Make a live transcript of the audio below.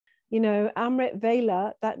You know, АМРИТ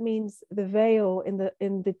ВЕЛА, that means the veil in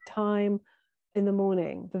the time in the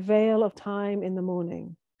morning, the veil of time in the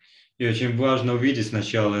morning. И очень важно увидеть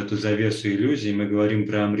сначала эту завесу иллюзий. Мы говорим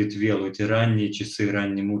про АМРИТ ВЕЛА, эти ранние часы,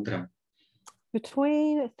 ранним утром.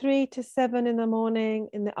 Between 3 to 7 in the morning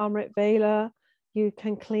in the АМРИТ ВЕЛА, you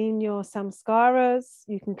can clean your samskaras,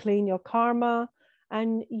 you can clean your karma,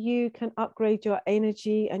 and you can upgrade your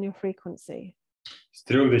energy and your frequency. С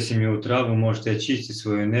 3 до 7 утра вы можете очистить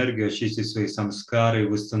свою энергию, очистить свои самскары и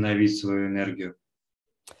восстановить свою энергию.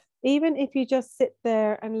 Even if you just sit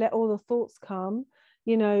there and let all the thoughts come,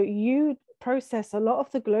 you know, you process a lot of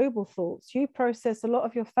the global thoughts, you process a lot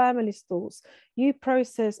of your family's thoughts, you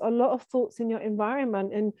process a lot of thoughts in your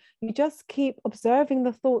environment, and you just keep observing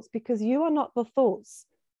the thoughts because you are not the thoughts.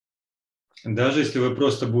 Даже если вы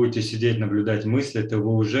просто будете сидеть, наблюдать мысли, то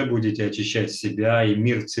вы уже будете очищать себя и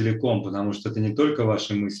мир целиком, потому что это не только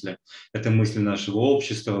ваши мысли, это мысли нашего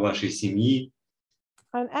общества, вашей семьи.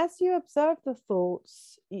 And as you observe the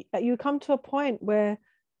thoughts, you come to a point where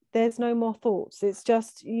there's no more thoughts. It's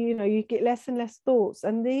just, you know, you get less and less thoughts.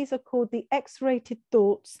 And these are called the X-rated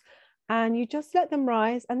thoughts. And you just let them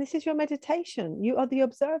rise. And this is your meditation. You are the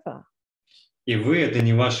observer. И вы — это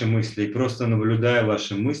не ваши мысли. И просто наблюдая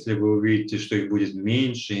ваши мысли, вы увидите, что их будет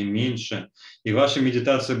меньше и меньше. И ваша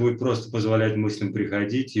медитация будет просто позволять мыслям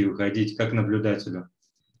приходить и уходить, как наблюдателю.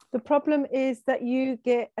 The problem is that you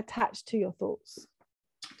get attached to your thoughts.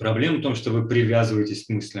 Проблема в том, что вы привязываетесь к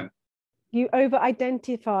мыслям. You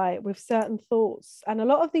over-identify with certain thoughts. And a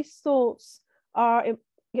lot of these thoughts are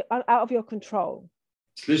out of your control.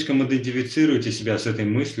 Слишком идентифицируете себя с этой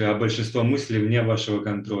мыслью, а большинство мыслей вне вашего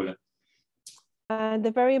контроля. And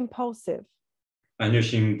they're very impulsive. Они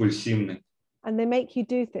очень импульсивны. And they make you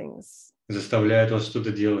do things. Заставляют вас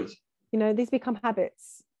что-то делать. You know, these become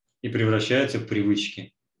habits. И превращаются в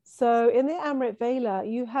привычки. So in the АМРИТ ВЕЛА,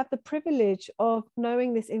 you have the privilege of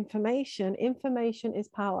knowing this information. Information is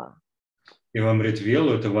power. И в АМРИТ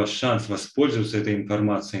ВЕЛА это ваш шанс воспользоваться этой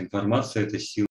информацией. Информация — это сила.